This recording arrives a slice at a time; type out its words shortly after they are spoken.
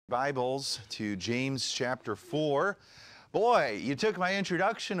Bibles to James chapter 4. Boy, you took my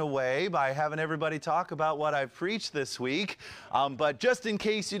introduction away by having everybody talk about what I've preached this week. But just in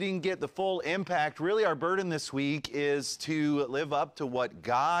case you didn't get the full impact, really our burden this week is to live up to what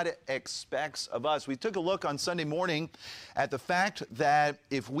God expects of us. We took a look on Sunday morning at the fact that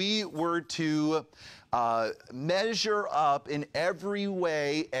if we were to measure up in every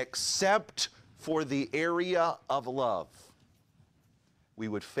way except for the area of love, we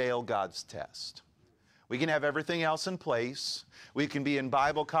would fail God's test. We can have everything else in place. We can be in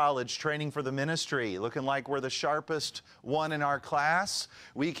Bible college training for the ministry, looking like we're the sharpest one in our class.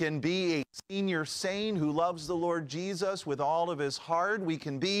 We can be a senior saint who loves the Lord Jesus with all of his heart. We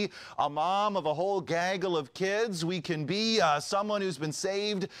can be a mom of a whole gaggle of kids. We can be someone who's been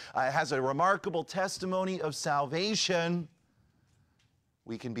saved, has a remarkable testimony of salvation.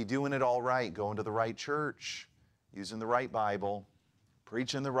 We can be doing it all right, going to the right church, using the right Bible,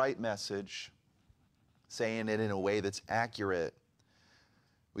 preaching the right message, saying it in a way that's accurate.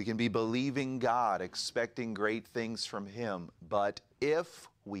 We can be believing God, expecting great things from Him. But if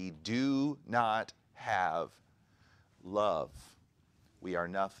we do not have love, we are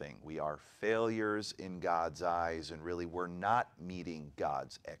nothing. We are failures in God's eyes, and really we're not meeting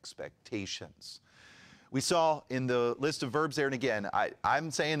God's expectations. We saw in the list of verbs there, and again,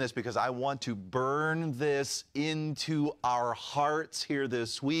 I'm saying this because I want to burn this into our hearts here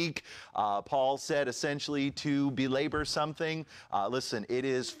this week. Paul said essentially to belabor something. Listen, it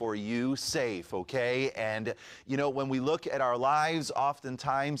is for you safe, okay? And, you know, when we look at our lives,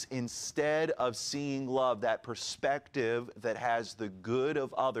 oftentimes instead of seeing love, that perspective that has the good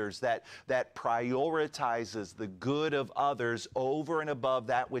of others, that prioritizes the good of others over and above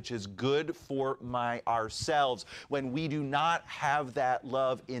that which is good for ourselves. When we do not have that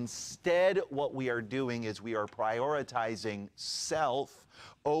love, instead what we are doing is we are prioritizing self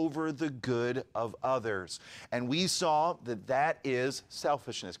over the good of others. And we saw that that is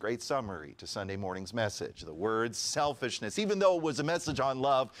selfishness. Great summary to Sunday morning's message. The word selfishness, even though it was a message on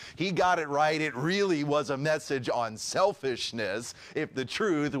love, he got it right. It really was a message on selfishness if the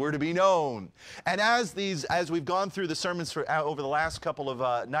truth were to be known. And as we've gone through the sermons over the last couple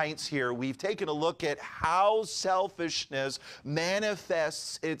of nights here, we've taken a look at how selfishness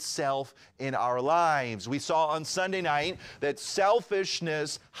manifests itself in our lives. We saw on Sunday night that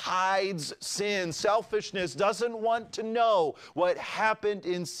selfishness hides sin. Selfishness doesn't want to know what happened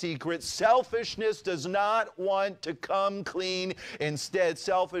in secret. Selfishness does not want to come clean. Instead,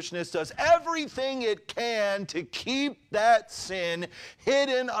 selfishness does everything it can to keep that sin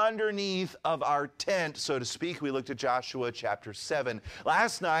hidden underneath of our tent, so to speak. We looked at Joshua chapter 7.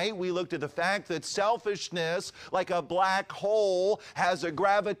 Last night, we looked at the fact that selfishness, like a black hole, has a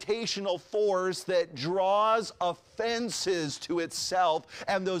gravitational force that draws offenses to itself,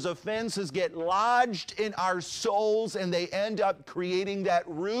 and those offenses get lodged in our souls, and they end up creating that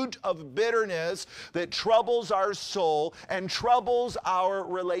root of bitterness that troubles our soul and troubles our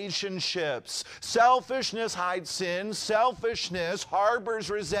relationships. Selfishness hides sin. Selfishness harbors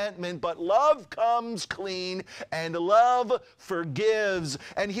resentment, but love comes clean and love forgives.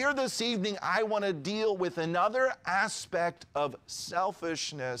 And here this evening, I want to deal with another aspect of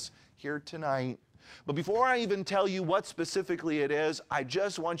selfishness here tonight. But before I even tell you what specifically it is, I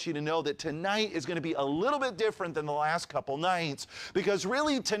just want you to know that tonight is going to be a little bit different than the last couple nights. Because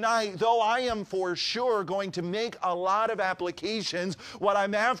really tonight, though I am for sure going to make a lot of applications, what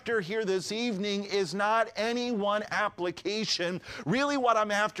I'm after here this evening is not any one application. Really what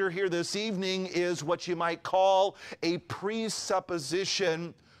I'm after here this evening is what you might call a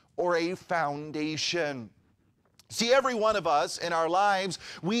presupposition or a foundation. See, every one of us in our lives,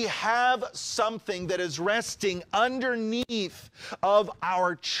 we have something that is resting underneath of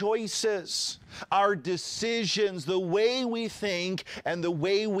our choices, our decisions, the way we think and the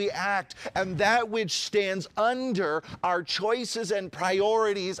way we act. And that which stands under our choices and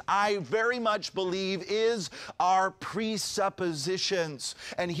priorities, I very much believe, is our presuppositions.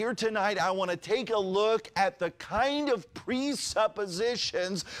 And here tonight, I want to take a look at the kind of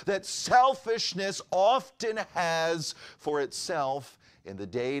presuppositions that selfishness often has for itself in the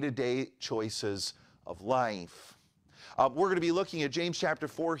day-to-day choices of life. We're going to be looking at James chapter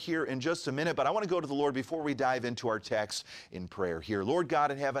 4 here in just a minute, but I want to go to the Lord before we dive into our text in prayer here. Lord God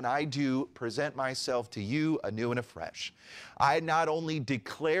in heaven, I do present myself to you anew and afresh. I not only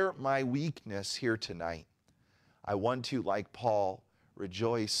declare my weakness here tonight, I want to, like Paul,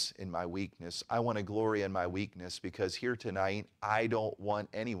 rejoice in my weakness. I want to glory in my weakness, because here tonight, I don't want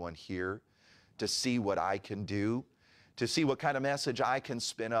anyone here to see what I can do, to see what kind of message I can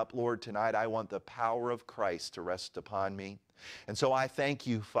spin up. Lord, tonight I want the power of Christ to rest upon me. And so I thank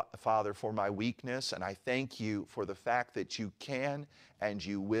you, Father, for my weakness, and I thank you for the fact that you can and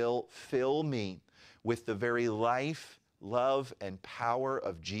you will fill me with the very life, love, and power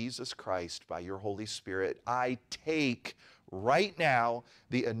of Jesus Christ by your Holy Spirit. I take right now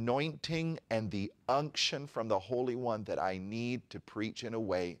the anointing and the unction from the Holy One that I need to preach in a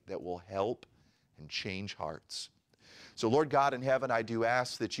way that will help and change hearts. So Lord God in heaven, I do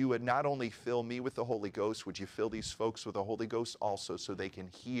ask that you would not only fill me with the Holy Ghost, would you fill these folks with the Holy Ghost also, so they can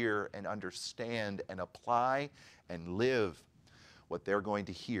hear and understand and apply and live what they're going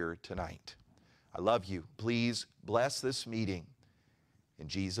to hear tonight. I love you. Please bless this meeting. In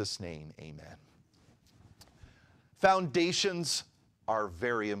Jesus' name, amen. Foundations are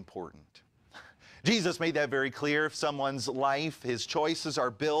very important. Jesus made that very clear. If someone's life, his choices are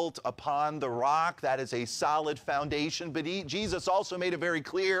built upon the rock, that is a solid foundation. But Jesus also made it very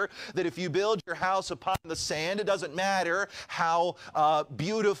clear that if you build your house upon the sand, it doesn't matter how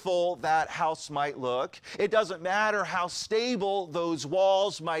beautiful that house might look. It doesn't matter how stable those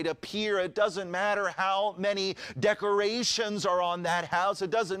walls might appear. It doesn't matter how many decorations are on that house. It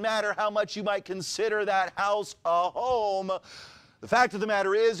doesn't matter how much you might consider that house a home. The fact of the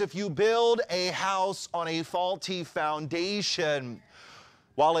matter is, if you build a house on a faulty foundation,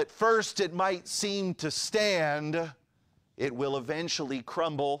 while at first it might seem to stand, it will eventually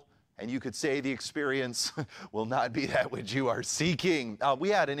crumble, and you could say the experience will not be that which you are seeking. We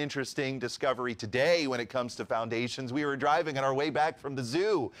had an interesting discovery today when it comes to foundations. We were driving on our way back from the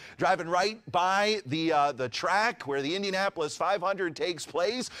zoo, driving right by the track where the Indianapolis 500 takes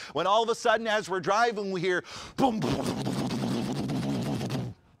place, when all of a sudden, as we're driving, we hear boom, boom, boom, boom.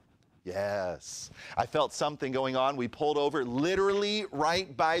 Yes, I felt something going on. We pulled over literally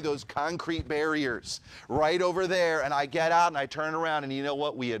right by those concrete barriers, right over there, and I get out and I turn around, and you know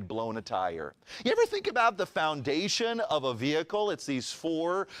what? We had blown a tire. You ever think about the foundation of a vehicle? It's these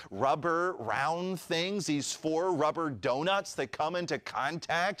four rubber round things, these four rubber donuts that come into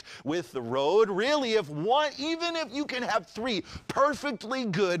contact with the road. Really, even if you can have three perfectly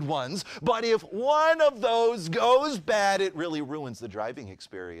good ones, but if one of those goes bad, it really ruins the driving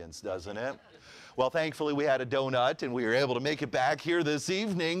experience, doesn't it? Well, thankfully we had a donut and we were able to make it back here this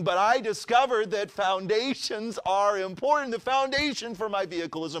evening, but I discovered that foundations are important. The foundation for my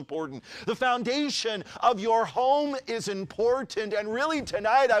vehicle is important. The foundation of your home is important, and really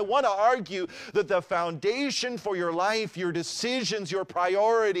tonight I want to argue that the foundation for your life, your decisions, your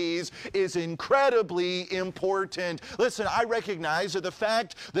priorities is incredibly important. Listen, I recognize that the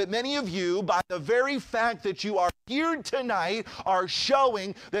fact that many of you, by the very fact that you are here tonight, are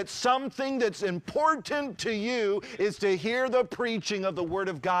showing that something that's important to you is to hear the preaching of the Word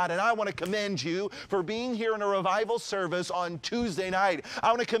of God. And I want to commend you for being here in a revival service on Tuesday night. I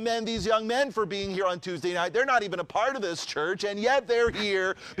want to commend these young men for being here on Tuesday night. They're not even a part of this church, and yet they're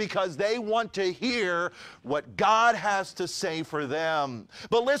here because they want to hear what God has to say for them.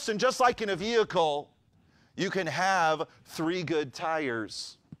 But listen, just like in a vehicle, you can have three good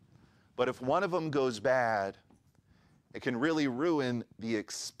tires, but if one of them goes bad, it can really ruin the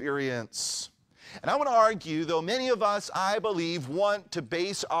experience. And I want to argue, though many of us, I believe, want to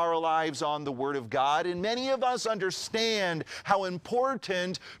base our lives on the Word of God, and many of us understand how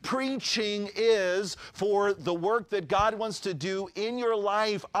important preaching is for the work that God wants to do in your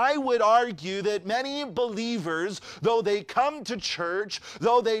life, I would argue that many believers, though they come to church,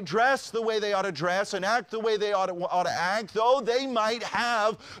 though they dress the way they ought to dress and act the way they ought to act, though they might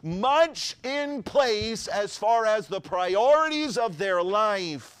have much in place as far as the priorities of their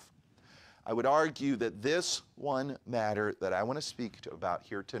life, I would argue that this one matter that I want to speak about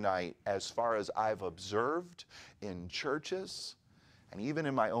here tonight, as far as I've observed in churches and even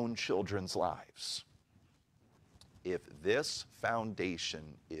in my own children's lives, if this foundation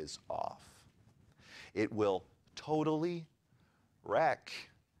is off, it will totally wreck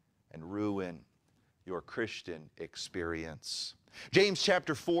and ruin your Christian experience. James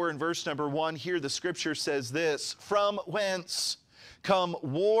chapter 4 and verse number 1, here the scripture says this: "From whence come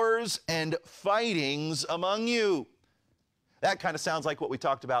wars and fightings among you?" That kind of sounds like what we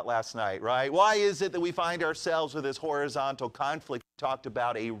talked about last night, right? Why is it that we find ourselves with this horizontal conflict? We talked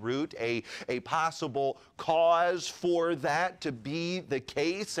about a root, a possible cause for that to be the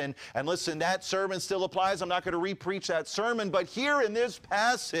case. And listen, that sermon still applies. I'm not going to re-preach that sermon. But here in this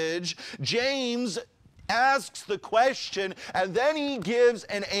passage, James asks the question, and then he gives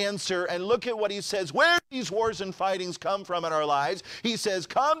an answer. And look at what he says. Where do these wars and fightings come from in our lives? He says,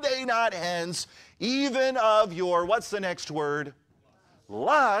 "Come they not hence, even of your," what's the next word?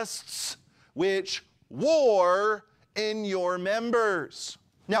 "Lusts, which war in your members.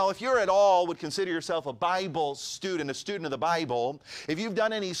 Now, if you're at all would consider yourself a Bible student, a student of the Bible, if you've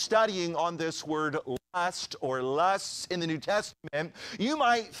done any studying on this word lust or lusts in the New Testament, you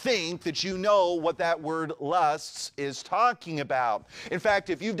might think that you know what that word lusts is talking about. In fact,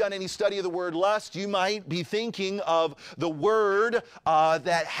 if you've done any study of the word lust, you might be thinking of the word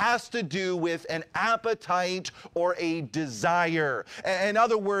that has to do with an appetite or a desire. In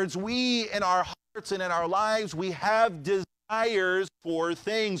other words, we in our hearts and in our lives, we have desires for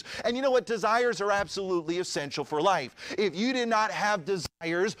things. And you know what? Desires are absolutely essential for life. If you did not have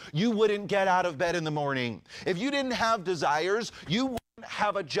desires, you wouldn't get out of bed in the morning. If you didn't have desires, you wouldn't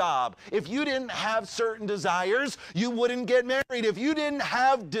have a job. If you didn't have certain desires, you wouldn't get married. If you didn't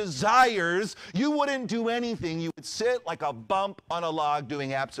have desires, you wouldn't do anything. You would sit like a bump on a log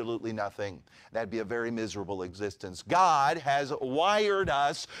doing absolutely nothing. That'd be a very miserable existence. God has wired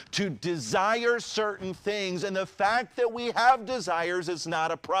us to desire certain things, and the fact that we have desires is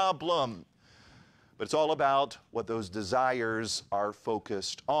not a problem. But it's all about what those desires are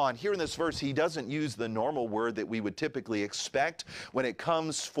focused on. Here in this verse, he doesn't use the normal word that we would typically expect when it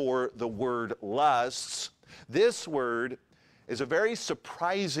comes for the word lusts. This word is a very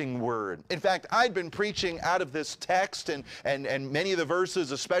surprising word. In fact, I'd been preaching out of this text and many of the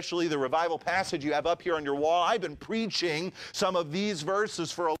verses, especially the revival passage you have up here on your wall. I've been preaching some of these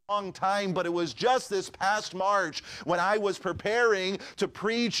verses for a long time, but it was just this past March when I was preparing to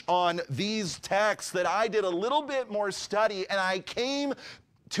preach on these texts that I did a little bit more study, and I came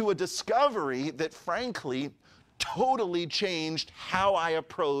to a discovery that frankly totally changed how I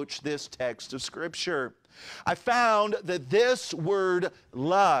approach this text of Scripture. I found that this word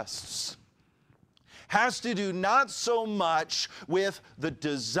lusts has to do not so much with the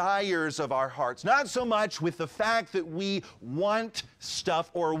desires of our hearts, not so much with the fact that we want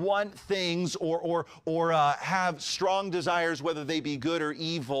stuff or want things or have strong desires, whether they be good or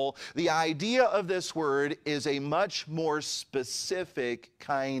evil. The idea of this word is a much more specific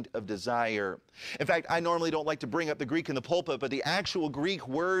kind of desire. In fact, I normally don't like to bring up the Greek in the pulpit, but the actual Greek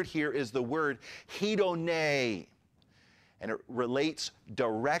word here is the word hedone, and it relates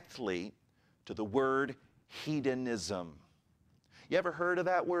directly to the word hedonism. You ever heard of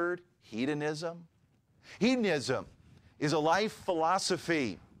that word, hedonism? Hedonism is a life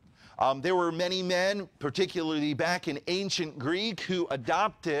philosophy. There were many men, particularly back in ancient Greek, who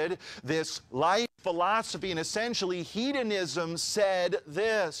adopted this life philosophy, and essentially hedonism said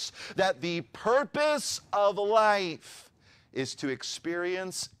this, that the purpose of life is to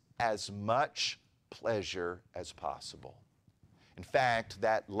experience as much pleasure as possible. In fact,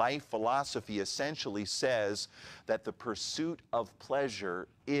 that life philosophy essentially says that the pursuit of pleasure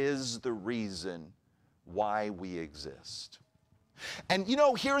is the reason why we exist. And you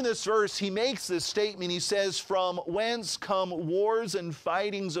know, here in this verse, he makes this statement. He says, "From whence come wars and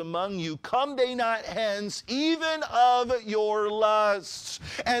fightings among you? Come they not hence, even of your lusts?"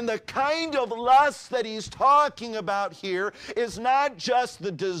 And the kind of lust that he's talking about here is not just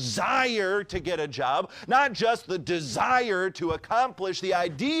the desire to get a job, not just the desire to accomplish. The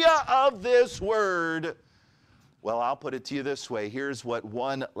idea of this word, well, I'll put it to you this way. Here's what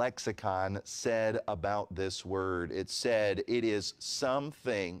one lexicon said about this word. It said, it is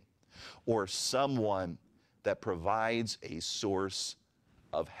something or someone that provides a source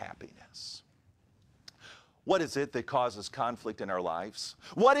of happiness. What is it that causes conflict in our lives?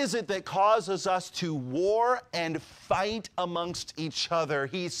 What is it that causes us to war and fight amongst each other?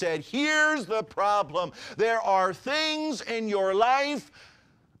 He said, here's the problem. There are things in your life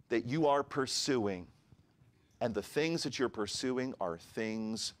that you are pursuing. And the things that you're pursuing are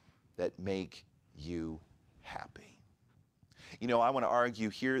things that make you happy. You know, I want to argue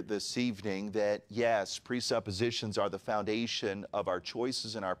here this evening that, yes, presuppositions are the foundation of our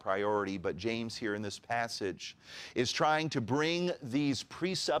choices and our priority, but James here in this passage is trying to bring these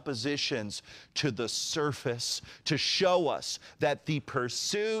presuppositions to the surface to show us that the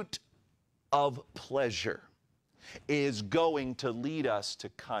pursuit of pleasure is going to lead us to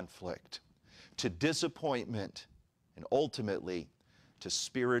conflict, to disappointment, and ultimately to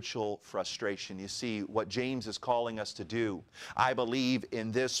spiritual frustration. You see, what James is calling us to do, I believe,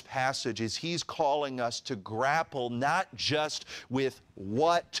 in this passage is he's calling us to grapple not just with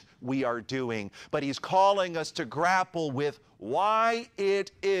what we are doing, but he's calling us to grapple with why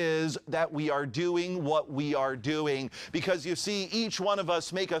it is that we are doing what we are doing. Because you see, each one of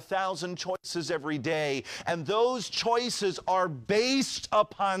us make 1,000 choices every day, and those choices are based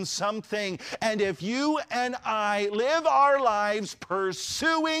upon something. And if you and I live our lives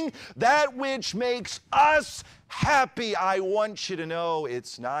pursuing that which makes us happy, I want you to know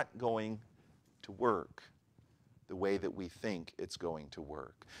it's not going to work. the way that we think it's going to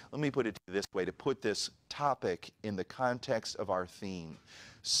work. Let me put it this way, to put this topic in the context of our theme.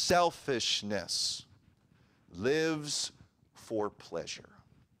 Selfishness lives for pleasure,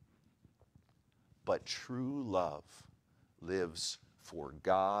 but true love lives for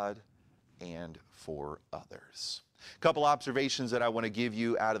God and for others. A couple observations that I want to give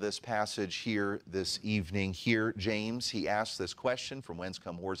you out of this passage here this evening. Here, James, he asks this question, from whence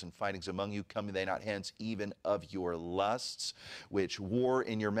come wars and fightings among you? Come they not hence even of your lusts, which war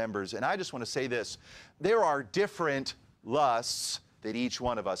in your members? And I just want to say this, there are different lusts that each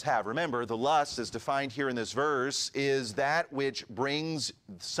one of us have. Remember, the lust as defined here in this verse is that which brings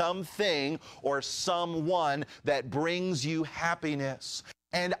something or someone that brings you happiness.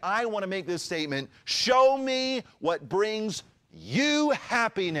 And I want to make this statement, show me what brings you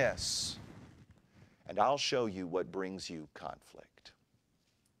happiness, and I'll show you what brings you conflict.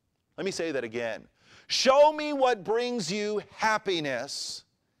 Let me say that again. Show me what brings you happiness,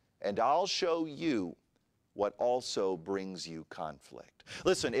 and I'll show you what also brings you conflict.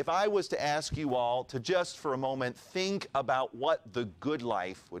 Listen, if I was to ask you all to just for a moment think about what the good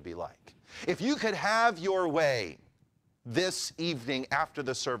life would be like. If you could have your way this evening after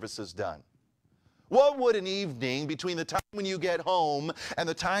the service is done, what would an evening between the time when you get home and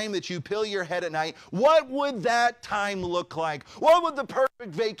the time that you pill your head at night, what would that time look like? What would the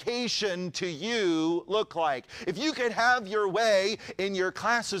perfect vacation to you look like? If you could have your way in your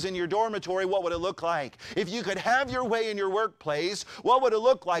classes in your dormitory, what would it look like? If you could have your way in your workplace, what would it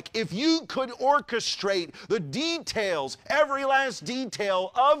look like? If you could orchestrate the details, every last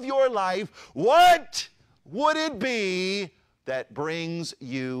detail of your life, what would it be that brings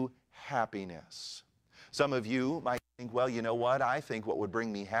you happiness? Some of you might think, well, you know what? I think what would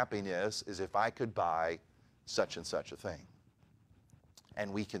bring me happiness is if I could buy such and such a thing.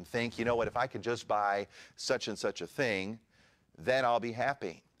 And we can think, you know what? If I could just buy such and such a thing, then I'll be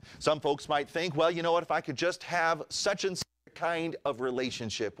happy. Some folks might think, well, you know what? If I could just have such and such a kind of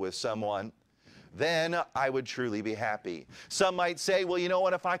relationship with someone, then I would truly be happy. Some might say, well, you know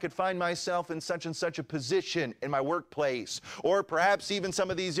what, if I could find myself in such and such a position in my workplace, or perhaps even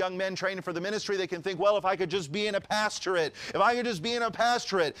some of these young men training for the ministry, they can think, well, if I could just be in a pastorate,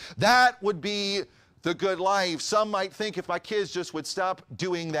 that would be the good life. Some might think if my kids just would stop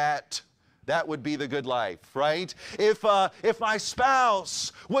doing that, that would be the good life, right? If my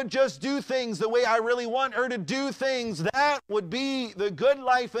spouse would just do things the way I really want her to do things, that would be the good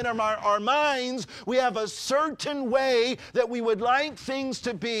life in our minds. We have a certain way that we would like things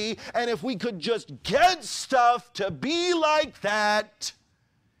to be, and if we could just get stuff to be like that,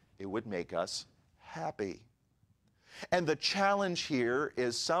 it would make us happy. And the challenge here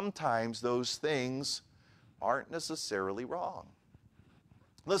is sometimes those things aren't necessarily wrong.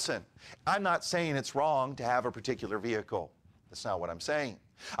 Listen, I'm not saying it's wrong to have a particular vehicle. That's not what I'm saying.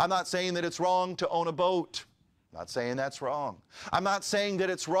 I'm not saying that it's wrong to own a boat. I'm not saying that's wrong. I'm not saying that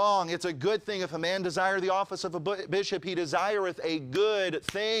it's wrong. It's a good thing. If a man desire the office of a bishop, he desireth a good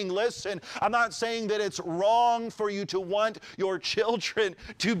thing. Listen, I'm not saying that it's wrong for you to want your children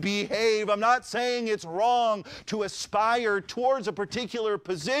to behave. I'm not saying it's wrong to aspire towards a particular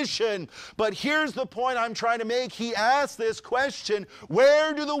position. But here's the point I'm trying to make. He asked this question,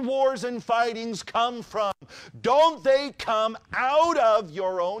 where do the wars and fightings come from? Don't they come out of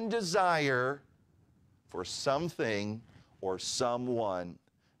your own desire for something or someone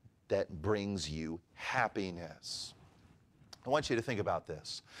that brings you happiness? I want you to think about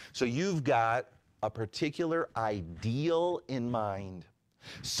this. So you've got a particular ideal in mind,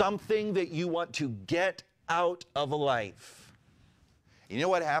 something that you want to get out of a life. You know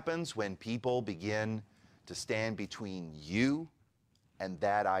what happens when people begin to stand between you and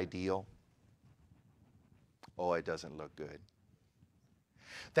that ideal? Oh, it doesn't look good.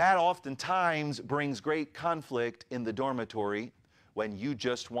 That oftentimes brings great conflict in the dormitory when you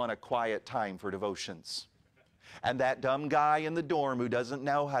just want a quiet time for devotions. And that dumb guy in the dorm who doesn't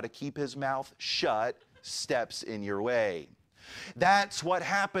know how to keep his mouth shut steps in your way. That's what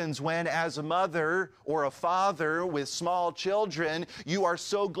happens when, as a mother or a father with small children, you are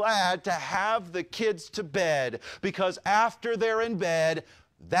so glad to have the kids to bed, because after they're in bed,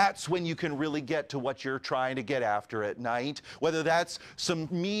 that's when you can really get to what you're trying to get after at night. Whether that's some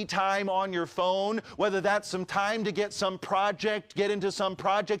me time on your phone, whether that's some time to get into some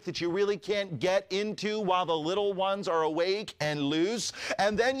project that you really can't get into while the little ones are awake and loose.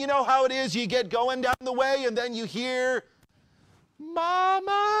 And then you know how it is, you get going down the way and then you hear,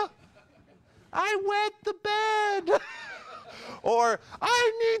 "Mama, I wet the bed." Or,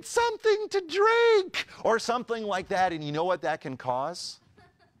 "I need something to drink," or something like that. And you know what that can cause?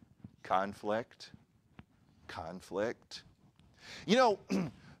 Conflict. conflict. You know,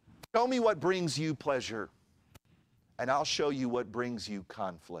 show me what brings you pleasure, and I'll show you what brings you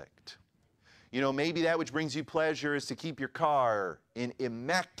conflict. You know, maybe that which brings you pleasure is to keep your car in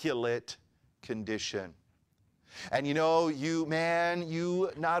immaculate condition. And you know, you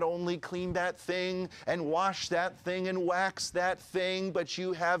not only clean that thing and wash that thing and wax that thing, but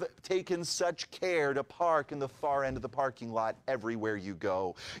you have taken such care to park in the far end of the parking lot everywhere you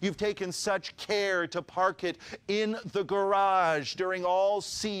go. You've taken such care to park it in the garage during all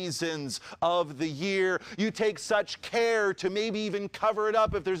seasons of the year. You take such care to maybe even cover it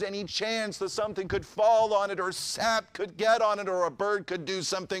up if there's any chance that something could fall on it, or sap could get on it, or a bird could do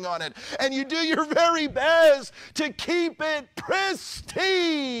something on it. And you do your very best to keep it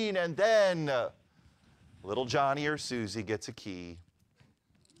pristine. And then little Johnny or Susie gets a key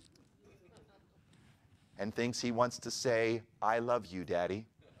and thinks he wants to say, "I love you, Daddy."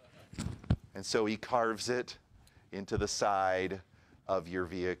 And so he carves it into the side of your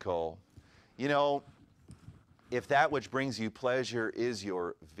vehicle. You know, if that which brings you pleasure is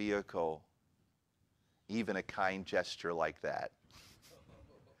your vehicle, even a kind gesture like that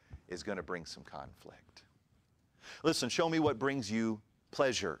is going to bring some conflict. Listen, show me what brings you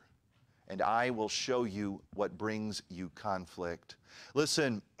pleasure, and I will show you what brings you conflict.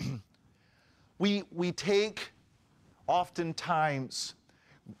 Listen, we take oftentimes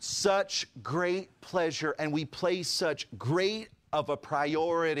such great pleasure, and we place such great of a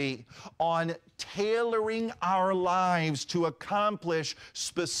priority on tailoring our lives to accomplish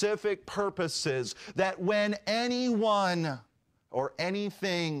specific purposes, that when anyone or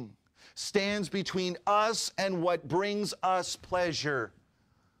anything stands between us and what brings us pleasure,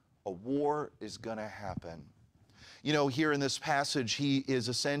 a war is going to happen. You know, here in this passage, he is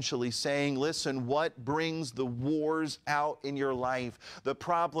essentially saying, listen, what brings the wars out in your life? The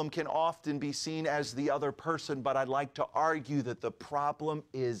problem can often be seen as the other person, but I'd like to argue that the problem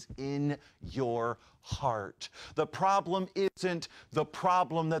is in your heart. The problem isn't the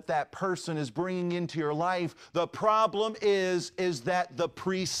problem that that person is bringing into your life. The problem is that the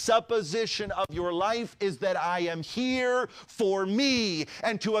presupposition of your life is that I am here for me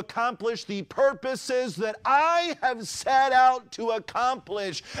and to accomplish the purposes that I have set out to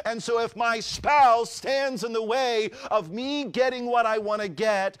accomplish. And so if my spouse stands in the way of me getting what I want to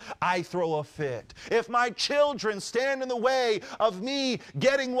get, I throw a fit. If my children stand in the way of me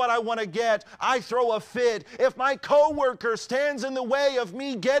getting what I want to get, I throw a fit. If my coworker stands in the way of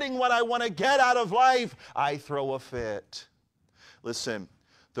me getting what I want to get out of life, I throw a fit. Listen,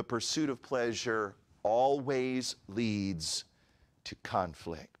 the pursuit of pleasure always leads to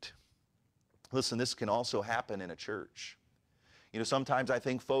conflict. Listen, this can also happen in a church. You know, sometimes I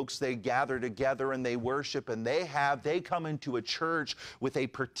think folks, they gather together and they worship, and they come into a church with a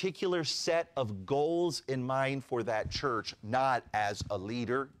particular set of goals in mind for that church, not as a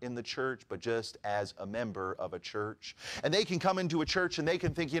leader in the church, but just as a member of a church. And they can come into a church and they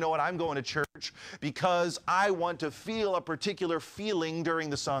can think, you know what, I'm going to church because I want to feel a particular feeling during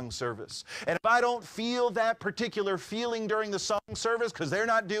the song service. And if I don't feel that particular feeling during the song service because they're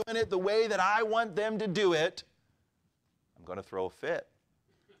not doing it the way that I want them to do it, I'm going to throw a fit.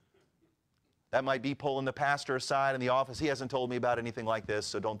 That might be pulling the pastor aside in the office. He hasn't told me about anything like this,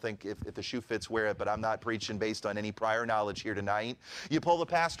 so don't think if the shoe fits, wear it, but I'm not preaching based on any prior knowledge here tonight. You pull the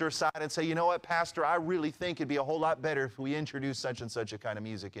pastor aside and say, you know what, Pastor, I really think it'd be a whole lot better if we introduce such and such a kind of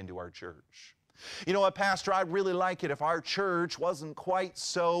music into our church. You know what, Pastor, I'd really like it if our church wasn't quite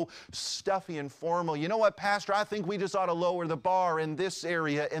so stuffy and formal. You know what, Pastor, I think we just ought to lower the bar in this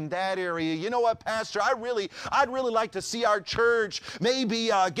area, in that area. You know what, Pastor, I'd really like to see our church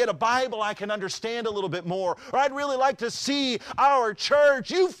maybe get a Bible I can understand a little bit more. Or I'd really like to see our church.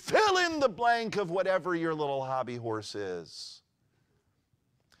 You fill in the blank of whatever your little hobby horse is.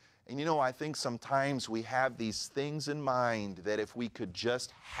 And you know, I think sometimes we have these things in mind that if we could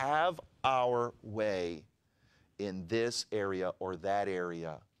just have our way in this area or that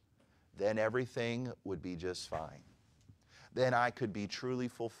area, then everything would be just fine. Then I could be truly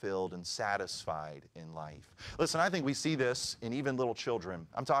fulfilled and satisfied in life. Listen, I think we see this in even little children.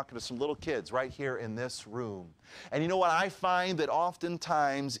 I'm talking to some little kids right here in this room. And you know what? I find that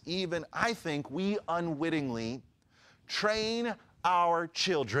oftentimes even I think we unwittingly train our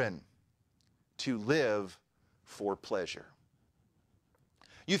children to live for pleasure.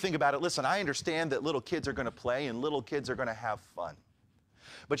 You think about it. Listen, I understand that little kids are going to play and little kids are going to have fun.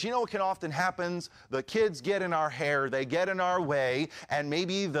 But you know what can often happen? The kids get in our hair, they get in our way, and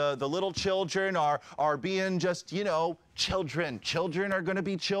maybe the little children are being just, you know, children. Children are going to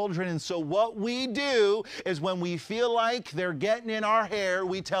be children. And so what we do is when we feel like they're getting in our hair,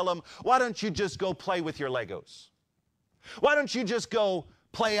 we tell them, why don't you just go play with your Legos? Why don't you just go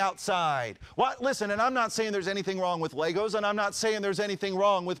play outside? What? Listen, and I'm not saying there's anything wrong with Legos, and I'm not saying there's anything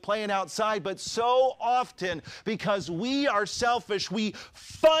wrong with playing outside, but so often, because we are selfish, we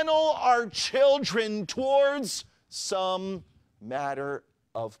funnel our children towards some matter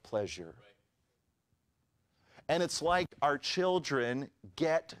of pleasure. And it's like our children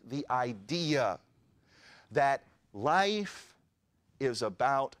get the idea that life is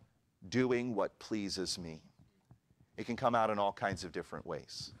about doing what pleases me. It can come out in all kinds of different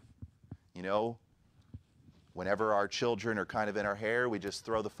ways. You know, whenever our children are kind of in our hair, we just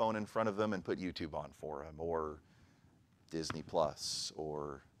throw the phone in front of them and put YouTube on for them, or Disney Plus,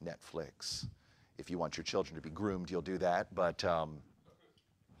 or Netflix. If you want your children to be groomed, you'll do that. But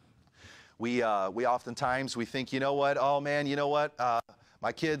we oftentimes think, you know what, oh man, you know what,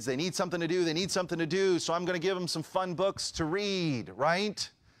 my kids, they need something to do, so I'm going to give them some fun books to read, right?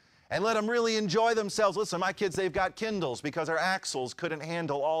 And let them really enjoy themselves. Listen, my kids, they've got Kindles because our Axles couldn't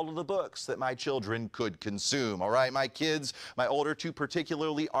handle all of the books that my children could consume, all right? My kids, my older two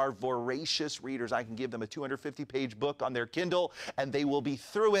particularly, are voracious readers. I can give them a 250-page book on their Kindle, and they will be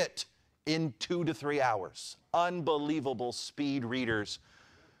through it in 2 to 3 hours. Unbelievable speed readers.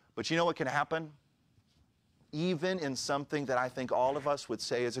 But you know what can happen? Even in something that I think all of us would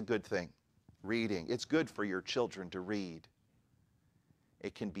say is a good thing, reading. It's good for your children to read.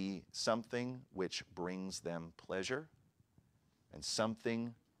 It can be something which brings them pleasure and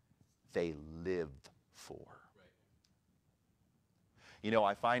something they live for. Right. You know,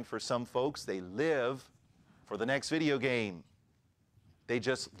 I find for some folks, they live for the next video game. They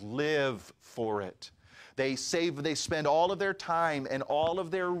just live for it. They spend all of their time and all of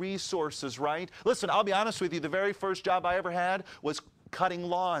their resources, right? Listen, I'll be honest with you, the very first job I ever had was cutting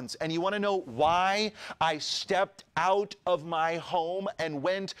lawns. And you want to know why I stepped out of my home and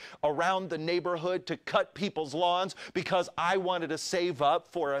went around the neighborhood to cut people's lawns? Because I wanted to save up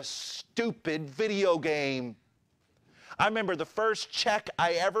for a stupid video game. I remember the first check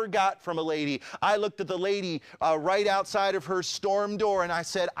I ever got from a lady. I looked at the lady right outside of her storm door, and I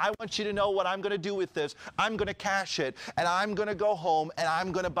said, I want you to know what I'm going to do with this. I'm going to cash it, and I'm going to go home, and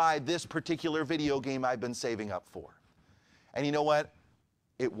I'm going to buy this particular video game I've been saving up for. And you know what?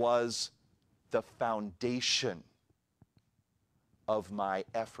 It was the foundation of my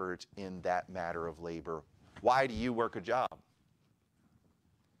effort in that matter of labor. Why do you work a job?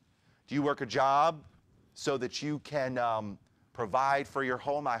 Do you work a job so that you can provide for your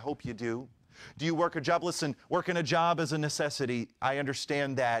home? I hope you do. Do you work a job? Listen, working a job is a necessity. I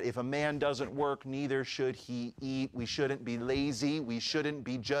understand that. If a man doesn't work, neither should he eat. We shouldn't be lazy. We shouldn't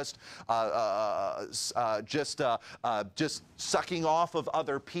be just sucking off of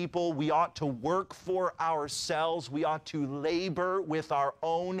other people. We ought to work for ourselves. We ought to labor with our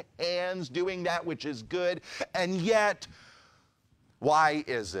own hands, doing that which is good. And yet, why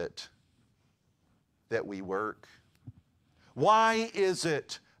is it that we work? Why is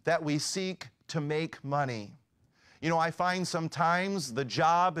it that we seek to make money? You know, I find sometimes the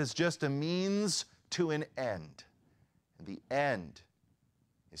job is just a means to an end. And the end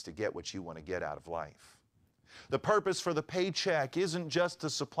is to get what you want to get out of life. The purpose for the paycheck isn't just to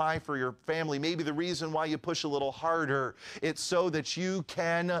supply for your family. Maybe the reason why you push a little harder, it's so that you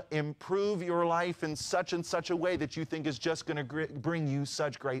can improve your life in such and such a way that you think is just going to bring you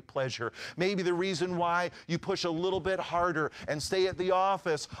such great pleasure. Maybe the reason why you push a little bit harder and stay at the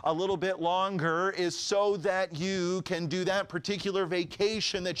office a little bit longer is so that you can do that particular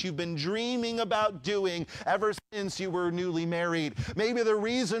vacation that you've been dreaming about doing ever since you were newly married. Maybe the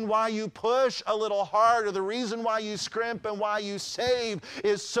reason why you push a little harder, the reason why you scrimp and why you save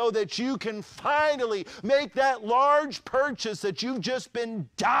is so that you can finally make that large purchase that you've just been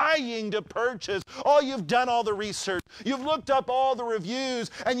dying to purchase. Oh, you've done all the research, you've looked up all the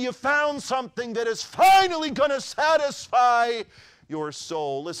reviews, and you found something that is finally going to satisfy your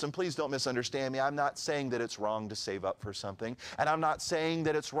soul. Listen, please don't misunderstand me. I'm not saying that it's wrong to save up for something, and I'm not saying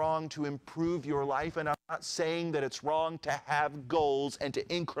that it's wrong to improve your life, and I'm not saying that it's wrong to have goals and to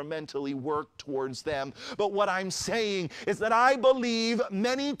incrementally work towards them. But what I'm saying is that I believe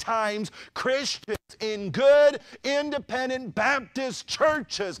many times Christians in good, independent Baptist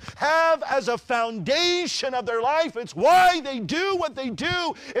churches have as a foundation of their life, it's why they do what they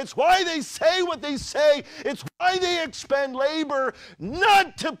do, it's why they say what they say, it's why they expend labor,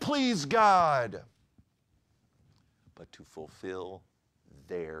 not to please God, but to fulfill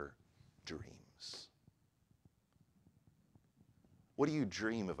their dreams. What do you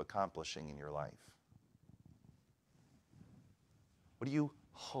dream of accomplishing in your life? What do you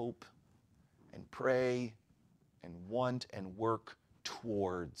hope and pray and want and work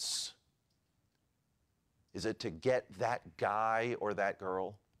towards? Is it to get that guy or that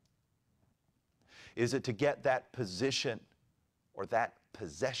girl? Is it to get that position or that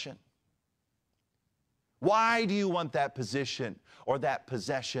possession? Why do you want that position or that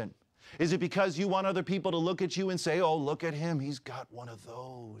possession? Is it because you want other people to look at you and say, oh, look at him, he's got one of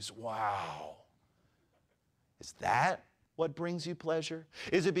those, wow. Is that what brings you pleasure?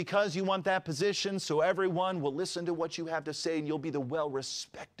 Is it because you want that position so everyone will listen to what you have to say and you'll be the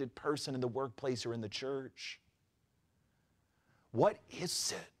well-respected person in the workplace or in the church? What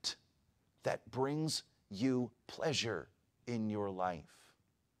is it that brings you pleasure in your life?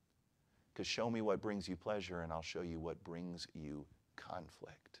 Because show me what brings you pleasure and I'll show you what brings you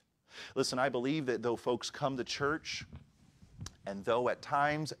conflict. Listen, I believe that though folks come to church and though at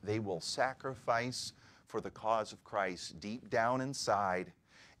times they will sacrifice for the cause of Christ, deep down inside,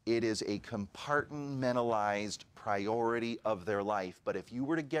 it is a compartmentalized priority of their life. But if you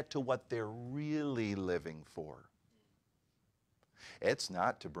were to get to what they're really living for, it's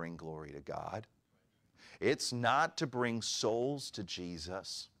not to bring glory to God. It's not to bring souls to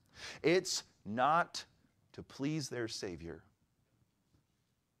Jesus. It's not to please their Savior.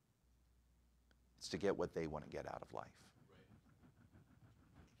 It's to get what they want to get out of life.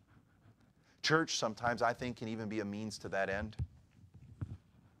 Church sometimes, I think, can even be a means to that end.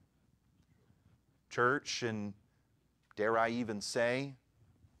 Church and, dare I even say,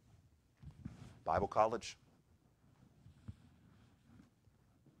 Bible college.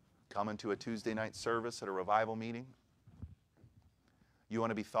 Coming to a Tuesday night service at a revival meeting. You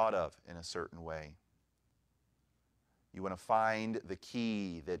want to be thought of in a certain way. You want to find the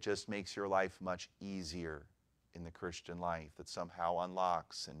key that just makes your life much easier in the Christian life, that somehow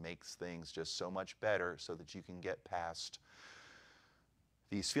unlocks and makes things just so much better so that you can get past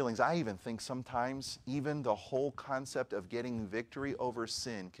these feelings. I even think sometimes even the whole concept of getting victory over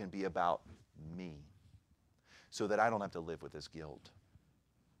sin can be about me, so that I don't have to live with this guilt,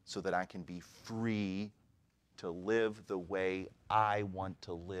 so that I can be free to live the way I want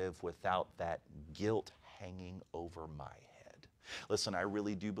to live without that guilt hanging over my head. Listen, I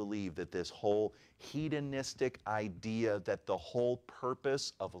really do believe that this whole hedonistic idea that the whole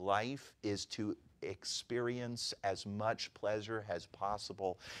purpose of life is to experience as much pleasure as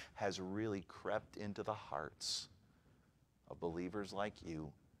possible has really crept into the hearts of believers like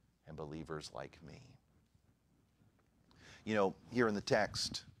you and believers like me. You know, here in the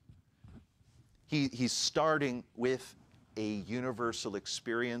text, he's starting with a universal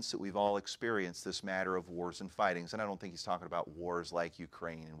experience that we've all experienced, this matter of wars and fightings. And I don't think he's talking about wars like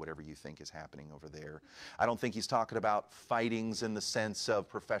Ukraine and whatever you think is happening over there. I don't think he's talking about fightings in the sense of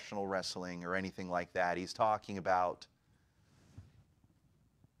professional wrestling or anything like that. He's talking about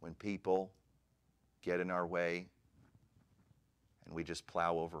when people get in our way and we just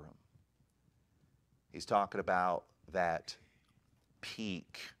plow over them. He's talking about that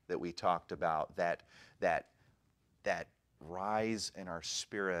peak that we talked about, that rise in our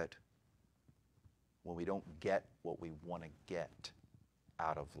spirit when we don't get what we want to get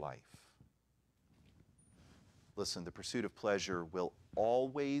out of life. Listen, the pursuit of pleasure will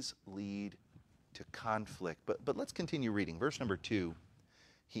always lead to conflict. But let's continue reading. Verse number 2,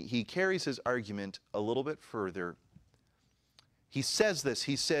 he carries his argument a little bit further. He says this,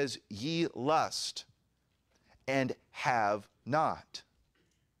 he says, ye lust and have not.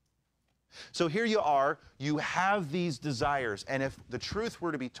 So here you are, you have these desires, and if the truth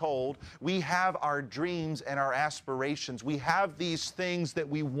were to be told, we have our dreams and our aspirations. We have these things that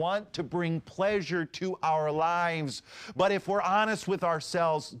we want to bring pleasure to our lives. But if we're honest with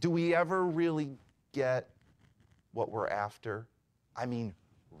ourselves, do we ever really get what we're after? I mean,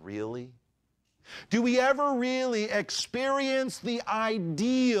 really? Do we ever really experience the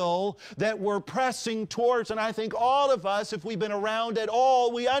ideal that we're pressing towards? And I think all of us, if we've been around at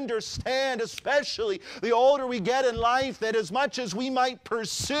all, we understand, especially the older we get in life, that as much as we might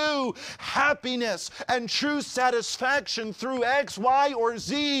pursue happiness and true satisfaction through X, Y, or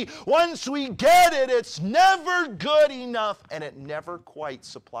Z, once we get it, it's never good enough, and it never quite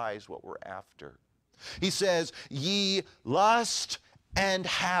supplies what we're after. He says, ye lust and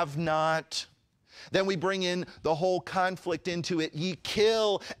have not. Then we bring in the whole conflict into it. Ye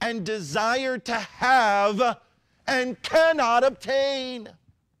kill and desire to have and cannot obtain.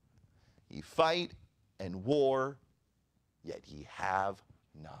 Ye fight and war, yet ye have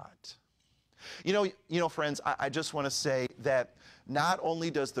not. Friends, I just want to say that not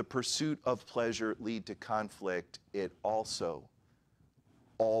only does the pursuit of pleasure lead to conflict, it also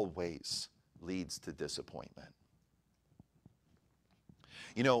always leads to disappointment.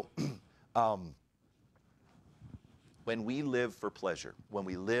 When we live for pleasure, when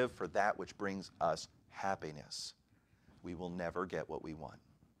we live for that which brings us happiness, we will never get what we want.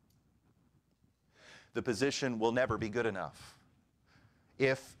 The position will never be good enough.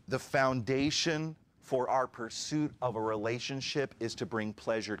 If the foundation for our pursuit of a relationship is to bring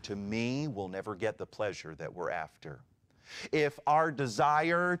pleasure to me, we'll never get the pleasure that we're after. If our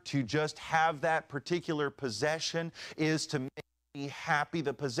desire to just have that particular possession is to make me happy,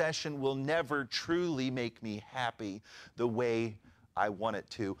 the possession will never truly make me happy the way I want it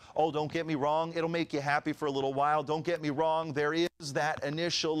to. Oh, don't get me wrong, it'll make you happy for a little while. Don't get me wrong, there is that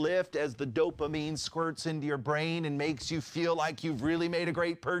initial lift as the dopamine squirts into your brain and makes you feel like you've really made a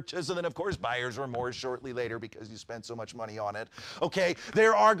great purchase. And then, of course, buyer's remorse shortly later because you spent so much money on it. Okay,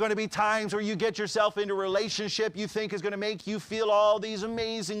 there are going to be times where you get yourself into a relationship you think is going to make you feel all these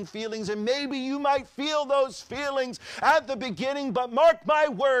amazing feelings, and maybe you might feel those feelings at the beginning, but mark my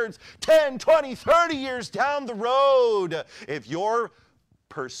words, 10, 20, 30 years down the road, if your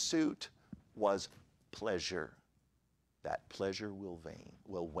pursuit was pleasure, that pleasure will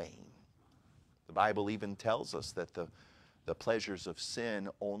wane. The Bible even tells us that the pleasures of sin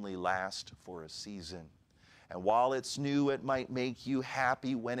only last for a season. And while it's new, it might make you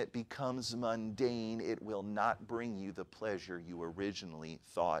happy. When it becomes mundane, it will not bring you the pleasure you originally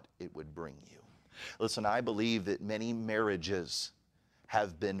thought it would bring you. Listen, I believe that many marriages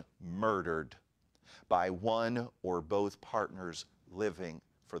have been murdered by one or both partners living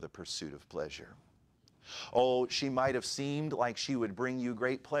for the pursuit of pleasure. Oh, she might have seemed like she would bring you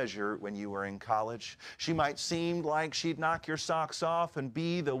great pleasure when you were in college. She might seem like she'd knock your socks off and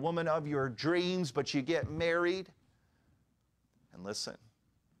be the woman of your dreams, but you get married. And listen,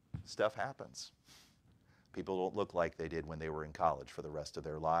 stuff happens. People don't look like they did when they were in college for the rest of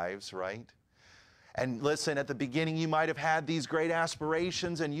their lives, right? And listen, at the beginning you might have had these great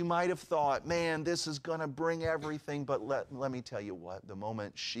aspirations and you might have thought, man, this is going to bring everything. But let me tell you what, the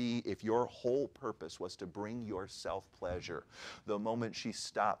moment if your whole purpose was to bring yourself pleasure, the moment she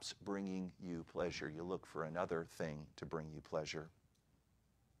stops bringing you pleasure, you look for another thing to bring you pleasure.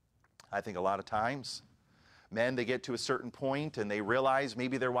 I think a lot of times, men, they get to a certain point and they realize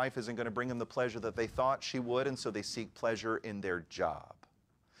maybe their wife isn't going to bring them the pleasure that they thought she would, and so they seek pleasure in their job.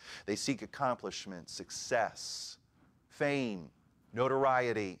 They seek accomplishment, success, fame,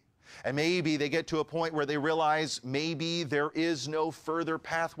 notoriety. And maybe they get to a point where they realize maybe there is no further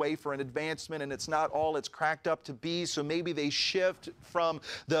pathway for an advancement and it's not all it's cracked up to be. So maybe they shift from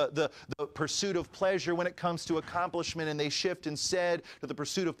the pursuit of pleasure when it comes to accomplishment, and they shift instead to the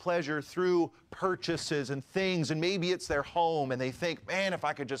pursuit of pleasure through purchases and things. And maybe it's their home, and they think, man, if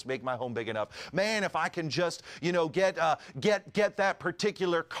I could just make my home big enough. Man, if I can just, get that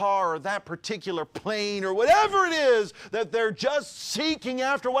particular car or that particular plane or whatever it is that they're just seeking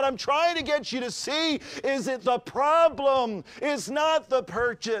after. What I'm trying to get you to see is that the problem is not the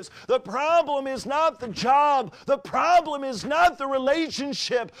purchase. The problem is not the job. The problem is not the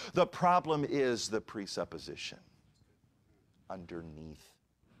relationship. The problem is the presupposition underneath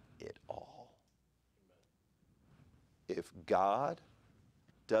it all. If God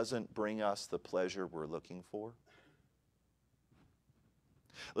doesn't bring us the pleasure we're looking for,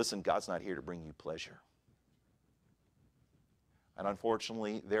 listen, God's not here to bring you pleasure. And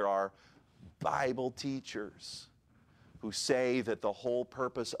unfortunately, there are Bible teachers who say that the whole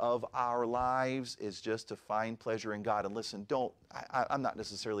purpose of our lives is just to find pleasure in God. And listen, I'm not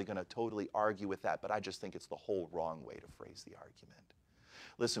necessarily going to totally argue with that, but I just think it's the whole wrong way to phrase the argument.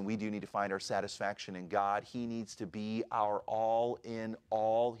 Listen, we do need to find our satisfaction in God. He needs to be our all in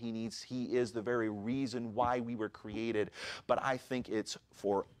all. He is the very reason why we were created. But I think it's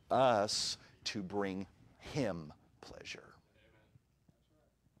for us to bring Him pleasure.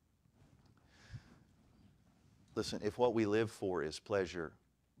 Listen, if what we live for is pleasure,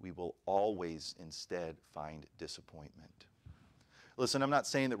 we will always instead find disappointment. Listen, I'm not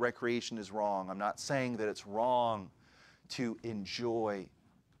saying that recreation is wrong. I'm not saying that it's wrong to enjoy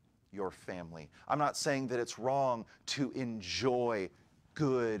your family. I'm not saying that it's wrong to enjoy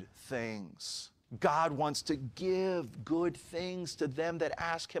good things. God wants to give good things to them that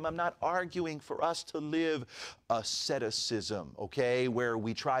ask Him. I'm not arguing for us to live asceticism, okay, where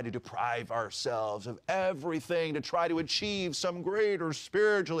we try to deprive ourselves of everything to try to achieve some greater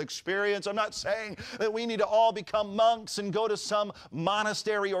spiritual experience. I'm not saying that we need to all become monks and go to some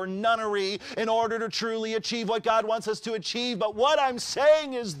monastery or nunnery in order to truly achieve what God wants us to achieve. But what I'm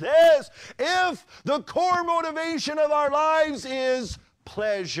saying is this: if the core motivation of our lives is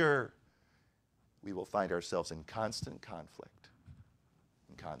pleasure, we will find ourselves in constant conflict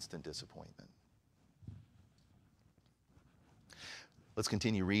and constant disappointment. Let's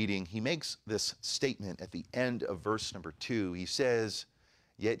continue reading. He makes this statement at the end of verse number 2. He says,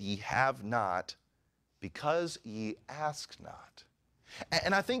 "Yet ye have not, because ye ask not."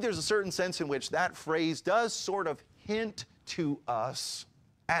 And I think there's a certain sense in which that phrase does sort of hint to us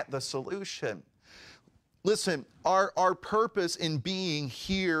at the solution. Listen, our purpose in being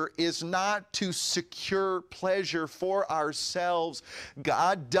here is not to secure pleasure for ourselves.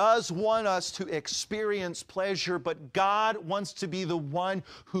 God does want us to experience pleasure, but God wants to be the one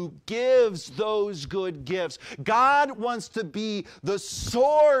who gives those good gifts. God wants to be the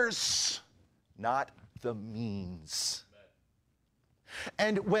source, not the means.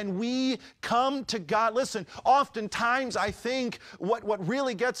 And when we come to God, listen, oftentimes I think what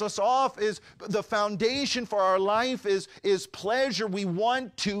really gets us off is the foundation for our life is pleasure. We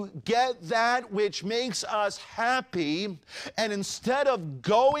want to get that which makes us happy. And instead of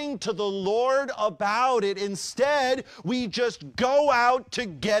going to the Lord about it, instead we just go out to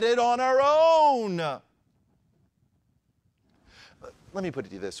get it on our own. Let me put it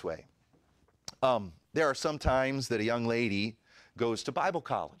to you this way. There are some times that a young lady goes to Bible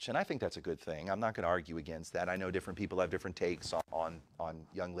college, and I think that's a good thing. I'm not going to argue against that. I know different people have different takes on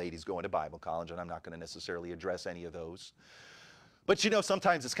young ladies going to Bible college, and I'm not going to necessarily address any of those. But you know,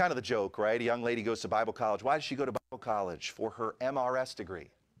 sometimes it's kind of the joke, right? A young lady goes to Bible college. Why does she go to Bible college? For her MRS degree.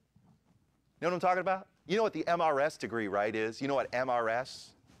 You know what I'm talking about? You know what the MRS degree, right, is? You know what MRS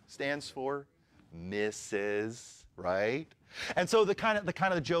stands for? Mrs., right? And so the kind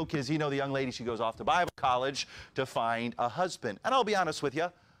of joke is, you know, the young lady, she goes off to Bible college to find a husband. And I'll be honest with you,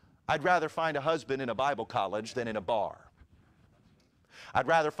 I'd rather find a husband in a Bible college than in a bar. I'd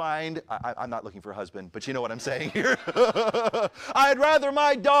rather find, I'm not looking for a husband, but you know what I'm saying here. I'd rather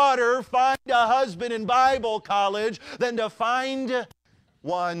my daughter find a husband in Bible college than to find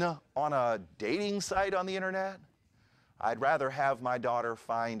one on a dating site on the internet. I'd rather have my daughter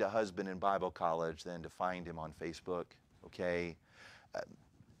find a husband in Bible college than to find him on Facebook. Okay?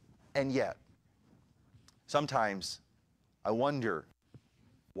 And yet, sometimes I wonder,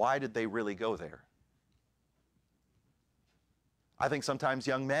 why did they really go there? I think sometimes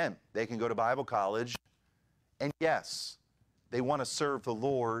young men, they can go to Bible college, and yes, they want to serve the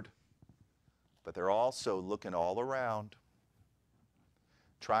Lord, but they're also looking all around,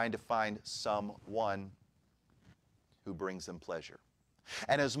 trying to find someone who brings them pleasure.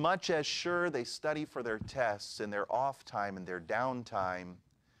 And as much as sure they study for their tests in their off time and their downtime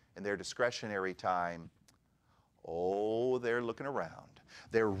and their discretionary time, oh, they're looking around.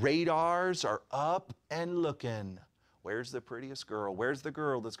 Their radars are up and looking. Where's the prettiest girl? Where's the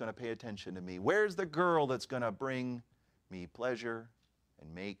girl that's going to pay attention to me? Where's the girl that's going to bring me pleasure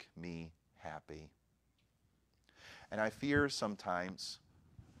and make me happy? And I fear sometimes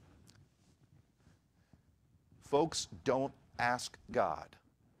folks don't ask God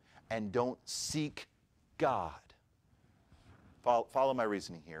and don't seek God. Follow my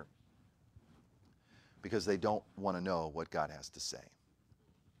reasoning here. Because they don't want to know what God has to say.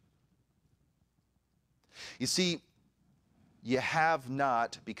 You see, you have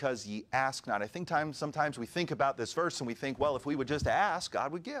not because ye ask not. I think sometimes we think about this verse and we think, well, if we would just ask,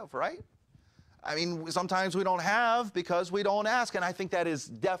 God would give, right? I mean, sometimes we don't have because we don't ask, and I think that is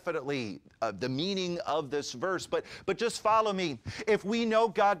definitely the meaning of this verse. But just follow me. If we know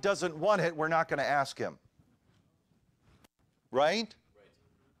God doesn't want it, we're not going to ask Him. Right?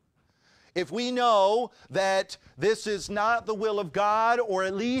 If we know that this is not the will of God, or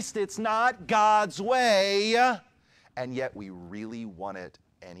at least it's not God's way, and yet we really want it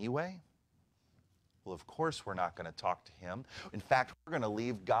anyway, well, of course we're not going to talk to Him. In fact, we're going to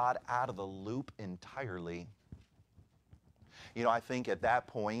leave God out of the loop entirely. You know, I think at that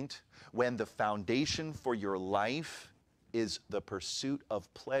point, when the foundation for your life is the pursuit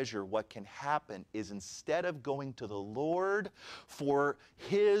of pleasure, what can happen is instead of going to the Lord for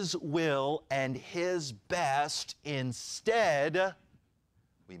His will and His best, instead,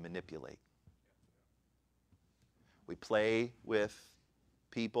 we manipulate. We play with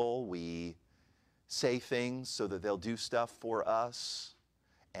people, we say things so that they'll do stuff for us.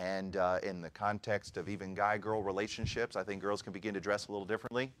 And in the context of even guy-girl relationships, I think girls can begin to dress a little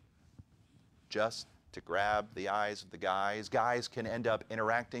differently, just to grab the eyes of the guys. Guys can end up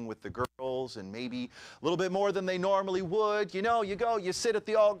interacting with the girls and maybe a little bit more than they normally would. You know, you sit at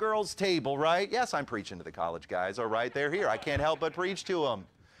the all-girls table, right? Yes, I'm preaching to the college guys, all right? They're here. I can't help but preach to them.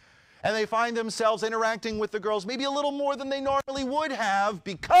 And they find themselves interacting with the girls maybe a little more than they normally would have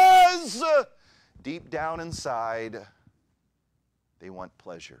because deep down inside, they want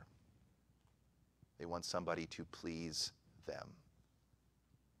pleasure. They want somebody to please them.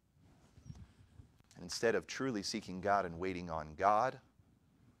 And instead of truly seeking God and waiting on God,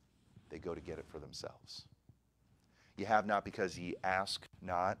 they go to get it for themselves. Ye have not because ye ask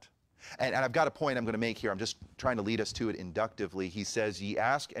not. And I've got a point I'm going to make here. I'm just trying to lead us to it inductively. He says, ye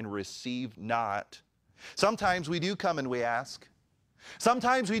ask and receive not. Sometimes we do come and we ask.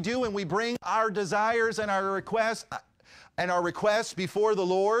 Sometimes we do and we bring our desires and our requests before the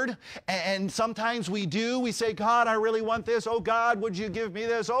Lord. And sometimes we do. We say, God, I really want this. Oh, God, would you give me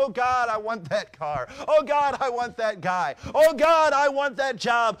this? Oh, God, I want that car. Oh, God, I want that guy. Oh, God, I want that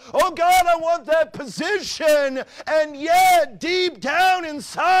job. Oh, God, I want that position. And yet, deep down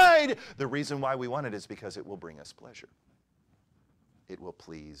inside, the reason why we want it is because it will bring us pleasure. It will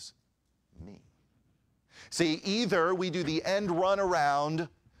please me. See, either we do the end run around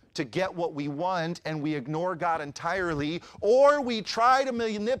to get what we want and we ignore God entirely, or we try to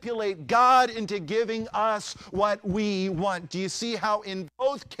manipulate God into giving us what we want. Do you see how in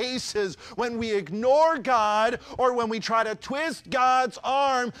both cases, when we ignore God or when we try to twist God's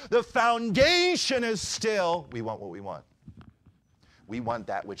arm, the foundation is still, we want what we want. We want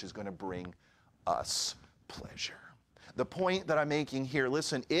that which is going to bring us pleasure. The point that I'm making here,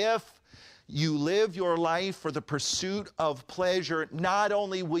 listen, if you live your life for the pursuit of pleasure, not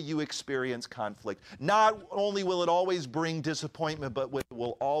only will you experience conflict, not only will it always bring disappointment, but it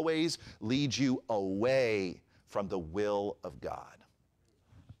will always lead you away from the will of God.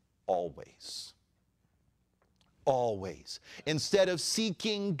 Always. Always. Instead of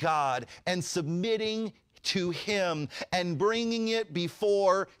seeking God and submitting to Him and bringing it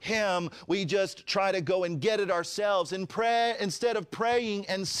before Him, we just try to go and get it ourselves. And pray, instead of praying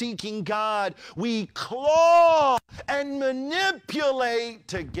and seeking God, we claw and manipulate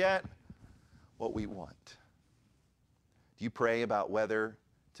to get what we want. Do you pray about whether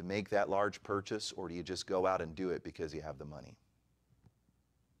to make that large purchase, or do you just go out and do it because you have the money?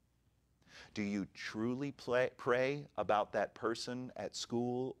 Do you truly pray about that person at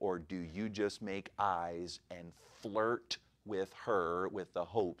school, or do you just make eyes and flirt with her with the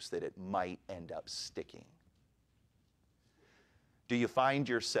hopes that it might end up sticking? Do you find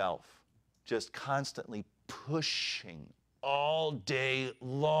yourself just constantly pushing all day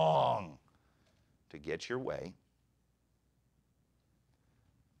long to get your way?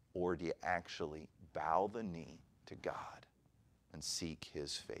 Or do you actually bow the knee to God and seek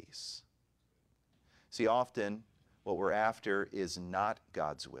His face? See, often what we're after is not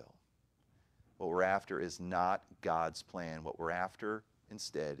God's will. What we're after is not God's plan. What we're after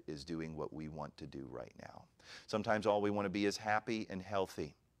instead is doing what we want to do right now. Sometimes all we want to be is happy and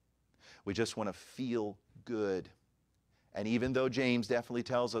healthy. We just want to feel good. And even though James definitely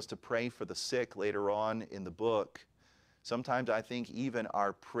tells us to pray for the sick later on in the book, sometimes I think even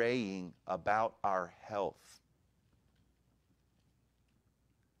our praying about our health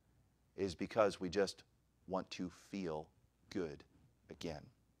is because we just want to feel good again.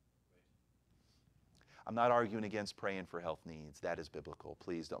 I'm not arguing against praying for health needs. That is biblical.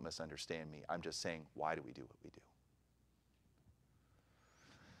 Please don't misunderstand me. I'm just saying, why do we do what we do?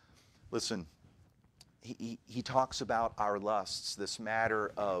 Listen, he talks about our lusts, this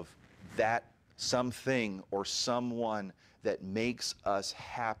matter of that something or someone that makes us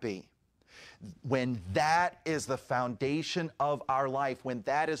happy. When that is the foundation of our life, when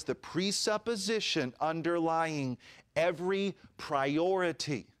that is the presupposition underlying every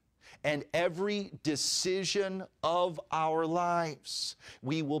priority and every decision of our lives,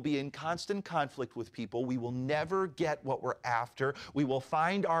 we will be in constant conflict with people. We will never get what we're after. We will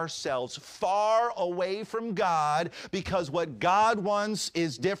find ourselves far away from God because what God wants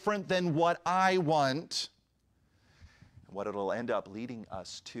is different than what I want. And what it'll end up leading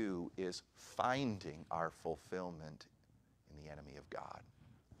us to is finding our fulfillment in the enemy of God.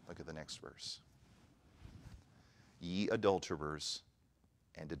 Look at the next verse. Ye adulterers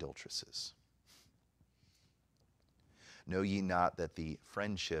and adulteresses, know ye not that the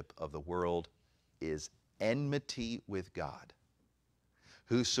friendship of the world is enmity with God?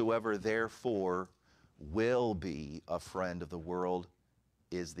 Whosoever therefore will be a friend of the world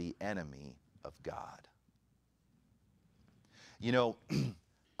is the enemy of God. You know,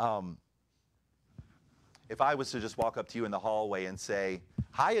 If I was to just walk up to you in the hallway and say,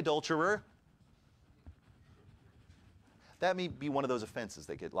 "Hi, adulterer," that may be one of those offenses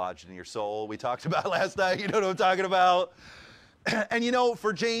that get lodged in your soul we talked about last night. You know what I'm talking about? And you know,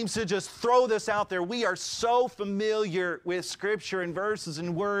 for James to just throw this out there, we are so familiar with Scripture and verses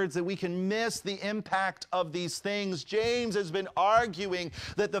and words that we can miss the impact of these things. James has been arguing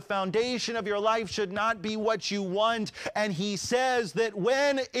that the foundation of your life should not be what you want. And he says that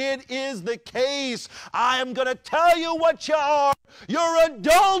when it is the case, I am going to tell you what you are. You're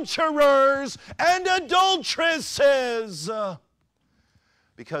adulterers and adulteresses.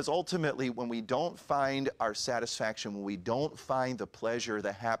 Because ultimately, when we don't find our satisfaction, when we don't find the pleasure,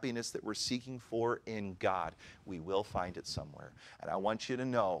 the happiness that we're seeking for in God, we will find it somewhere. And I want you to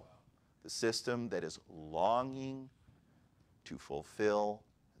know, the system that is longing to fulfill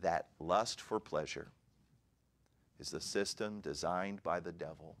that lust for pleasure is the system designed by the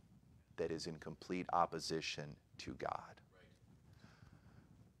devil that is in complete opposition to God.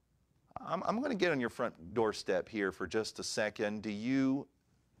 I'm going to get on your front doorstep here for just a second. Do you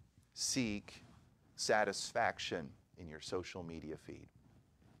seek satisfaction in your social media feed?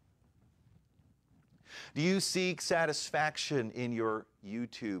 Do you seek satisfaction in your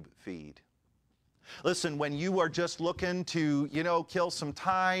YouTube feed? Listen, when you are just looking to, kill some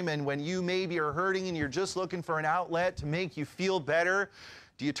time, and when you maybe are hurting and you're just looking for an outlet to make you feel better,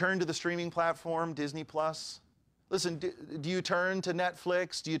 do you turn to the streaming platform, Disney Plus? Listen, do you turn to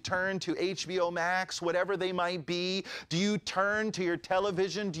Netflix? Do you turn to HBO Max, whatever they might be? Do you turn to your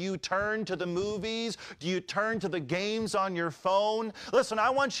television? Do you turn to the movies? Do you turn to the games on your phone? Listen, I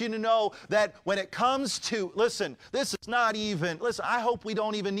want you to know that when it comes to, this is not even, I hope we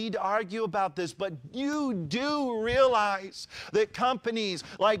don't even need to argue about this, but you do realize that companies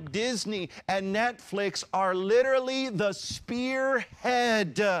like Disney and Netflix are literally the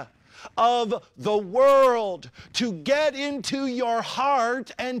spearhead of the world to get into your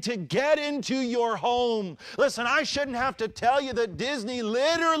heart and to get into your home. Listen, I shouldn't have to tell you that Disney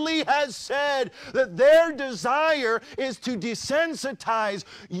literally has said that their desire is to desensitize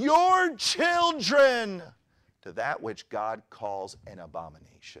your children to that which God calls an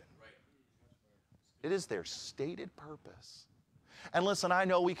abomination. It is their stated purpose. And listen, I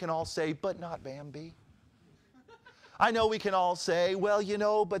know we can all say, but not Bambi. I know we can all say, well,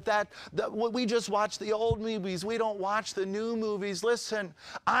 but we just watch the old movies. We don't watch the new movies. Listen,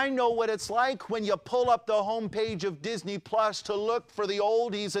 I know what it's like when you pull up the homepage of Disney Plus to look for the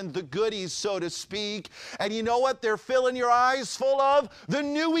oldies and the goodies, so to speak. And you know what they're filling your eyes full of? The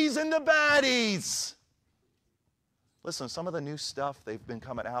newies and the baddies. Listen, some of the new stuff they've been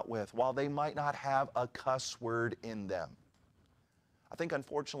coming out with, while they might not have a cuss word in them, I think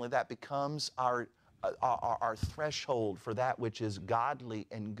unfortunately that becomes our threshold for that which is godly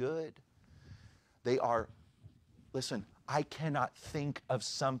and good. They are, I cannot think of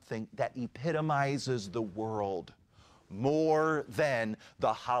something that epitomizes the world more than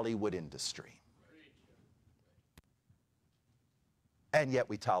the Hollywood industry. And yet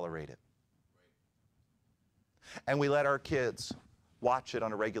we tolerate it. And we let our kids watch it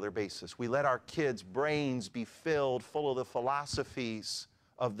on a regular basis. We let our kids' brains be filled full of the philosophies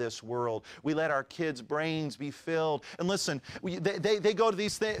of this world. We let our kids' brains be filled. And listen, they go to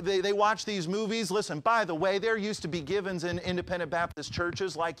these things, they watch these movies. Listen, by the way, there used to be givens in independent Baptist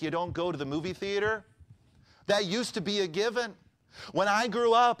churches like you don't go to the movie theater. That used to be a given. When I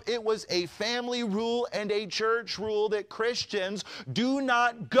grew up, it was a family rule and a church rule that Christians do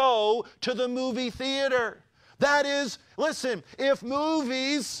not go to the movie theater. That is, if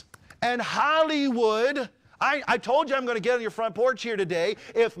movies and Hollywood, I told you I'm going to get on your front porch here today.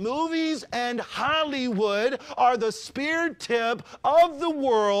 If movies and Hollywood are the spear tip of the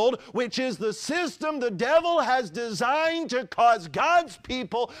world, which is the system the devil has designed to cause God's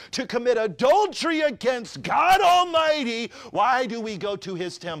people to commit adultery against God Almighty, why do we go to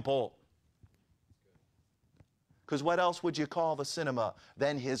His temple? Because what else would you call the cinema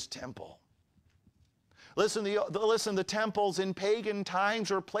than His temple? Listen, the temples in pagan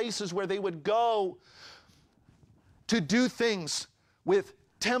times were places where they would go to do things with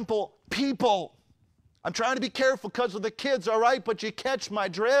temple people. I'm trying to be careful because of the kids, all right? But you catch my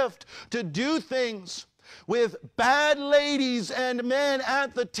drift. To do things with bad ladies and men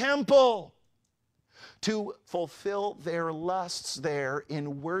at the temple. To fulfill their lusts there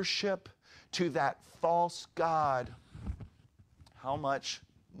in worship to that false god. How much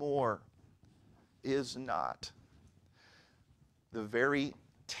more is not the very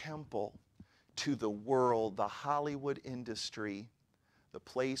temple to the world, the Hollywood industry, the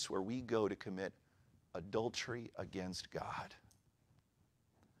place where we go to commit adultery against God?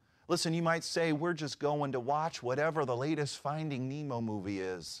 Listen, you might say, we're just going to watch whatever the latest Finding Nemo movie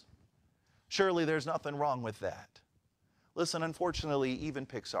is. Surely there's nothing wrong with that. Listen, unfortunately, even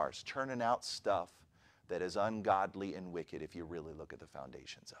Pixar's turning out stuff that is ungodly and wicked if you really look at the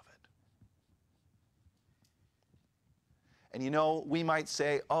foundations of it. And you know, we might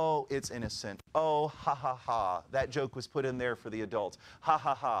say, oh, it's innocent. Oh, ha, ha, ha. That joke was put in there for the adults. Ha,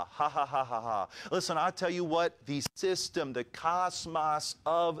 ha, ha, ha, ha, ha, ha, ha. Listen, I'll tell you what, the system, the cosmos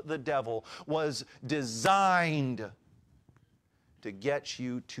of the devil was designed to get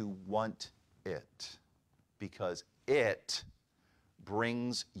you to want it because it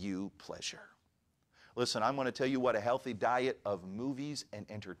brings you pleasure. Listen, I'm going to tell you what a healthy diet of movies and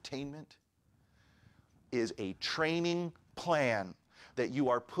entertainment is a training plan that you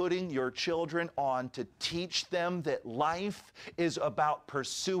are putting your children on to teach them that life is about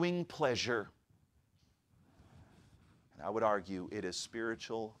pursuing pleasure. And I would argue it is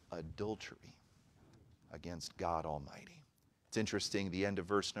spiritual adultery against God Almighty. It's interesting, the end of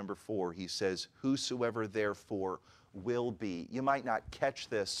verse number 4, he says, whosoever therefore will be. You might not catch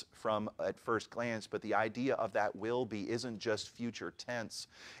this from at first glance, but the idea of that will be isn't just future tense.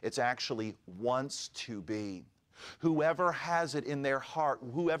 It's actually wants to be. Whoever has it in their heart,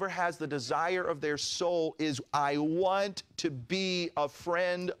 whoever has the desire of their soul is, I want to be a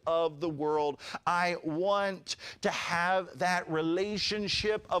friend of the world. I want to have that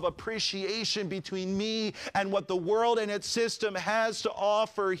relationship of appreciation between me and what the world and its system has to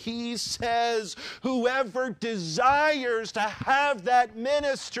offer. He says, whoever desires to have that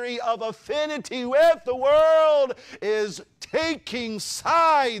ministry of affinity with the world is taking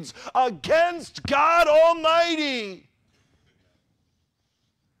sides against God Almighty.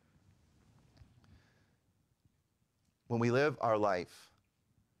 When we live our life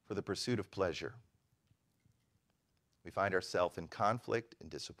for the pursuit of pleasure, we find ourselves in conflict and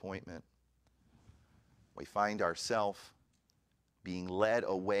disappointment. We find ourselves being led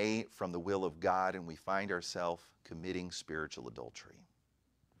away from the will of God, and we find ourselves committing spiritual adultery.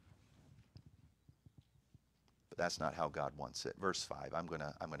 But that's not how God wants it. Verse 5, I'm going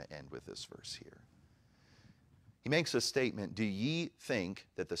to end with this verse here. He makes a statement, do ye think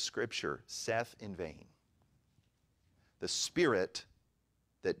that the Scripture saith in vain? The Spirit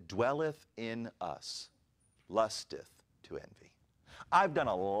that dwelleth in us lusteth to envy. I've done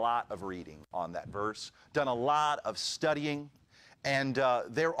a lot of reading on that verse, done a lot of studying, and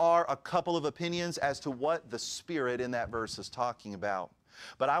there are a couple of opinions as to what the Spirit in that verse is talking about.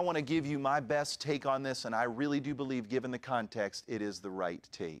 But I want to give you my best take on this, and I really do believe, given the context, it is the right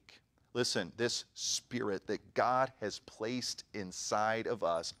take. Listen, this spirit that God has placed inside of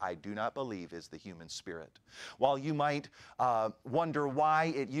us, I do not believe is the human spirit. While you might wonder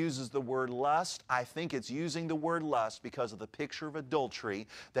why it uses the word lust, I think it's using the word lust because of the picture of adultery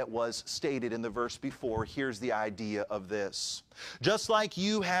that was stated in the verse before. Here's the idea of this. Just like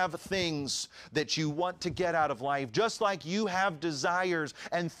you have things that you want to get out of life, just like you have desires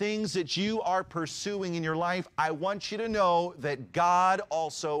and things that you are pursuing in your life, I want you to know that God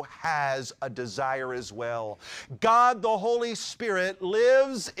also has a desire as well. God, the Holy Spirit,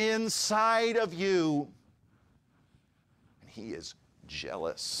 lives inside of you, and He is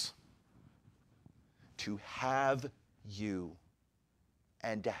jealous to have you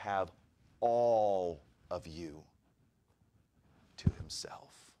and to have all of you to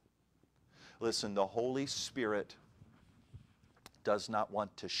Himself. Listen, the Holy Spirit does not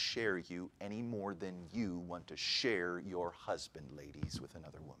want to share you any more than you want to share your husband, ladies, with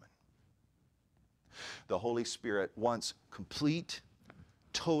another woman. The Holy Spirit wants complete,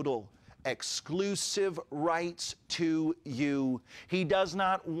 total, exclusive rights to you. He does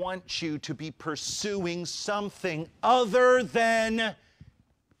not want you to be pursuing something other than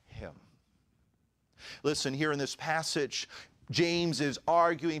Him. Listen, here in this passage, James is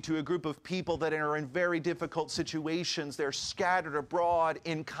arguing to a group of people that are in very difficult situations. They're scattered abroad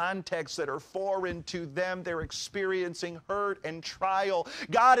in contexts that are foreign to them. They're experiencing hurt and trial.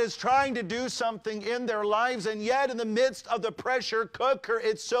 God is trying to do something in their lives, and yet in the midst of the pressure cooker,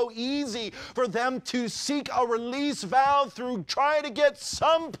 it's so easy for them to seek a release valve through trying to get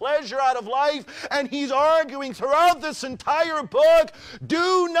some pleasure out of life. And he's arguing throughout this entire book,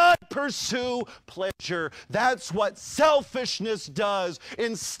 do not pursue pleasure. That's what selfishness does.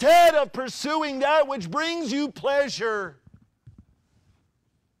 Instead of pursuing that which brings you pleasure,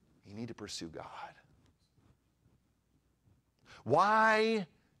 you need to pursue God. Why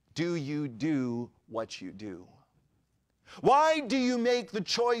do you do what you do? Why do you make the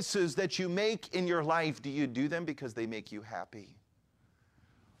choices that you make in your life? Do you do them because they make you happy?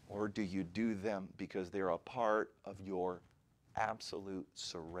 Or do you do them because they're a part of your absolute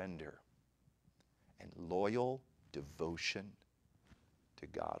surrender and loyal devotion to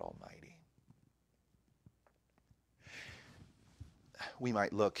God Almighty. We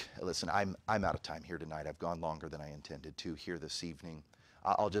might look, listen, I'm out of time here tonight. I've gone longer than I intended to here this evening.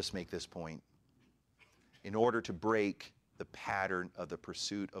 I'll just make this point. In order to break the pattern of the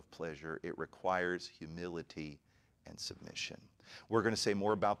pursuit of pleasure, it requires humility and submission. We're going to say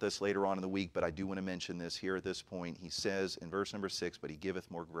more about this later on in the week, but I do want to mention this here at this point. He says in verse number 6, but he giveth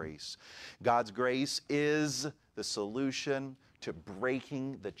more grace. God's grace is the solution to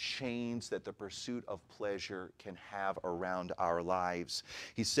breaking the chains that the pursuit of pleasure can have around our lives.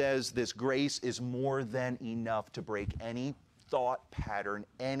 He says this grace is more than enough to break any thought pattern,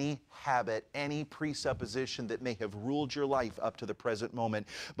 any habit, any presupposition that may have ruled your life up to the present moment.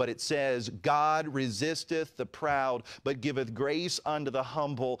 But it says, God resisteth the proud, but giveth grace unto the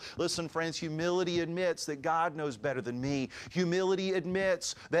humble. Listen, friends, humility admits that God knows better than me. Humility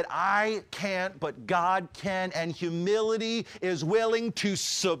admits that I can't, but God can. And humility is willing to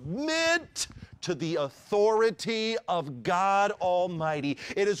submit to the authority of God Almighty.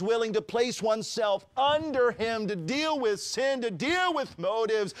 It is willing to place oneself under Him to deal with sin, to deal with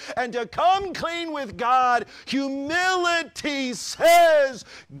motives, and to come clean with God. Humility says,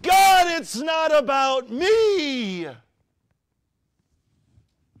 God, it's not about me.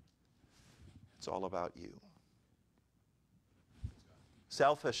 It's all about you.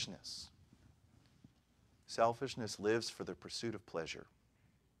 Selfishness. Selfishness lives for the pursuit of pleasure.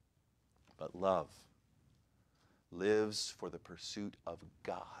 But love lives for the pursuit of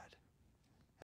God.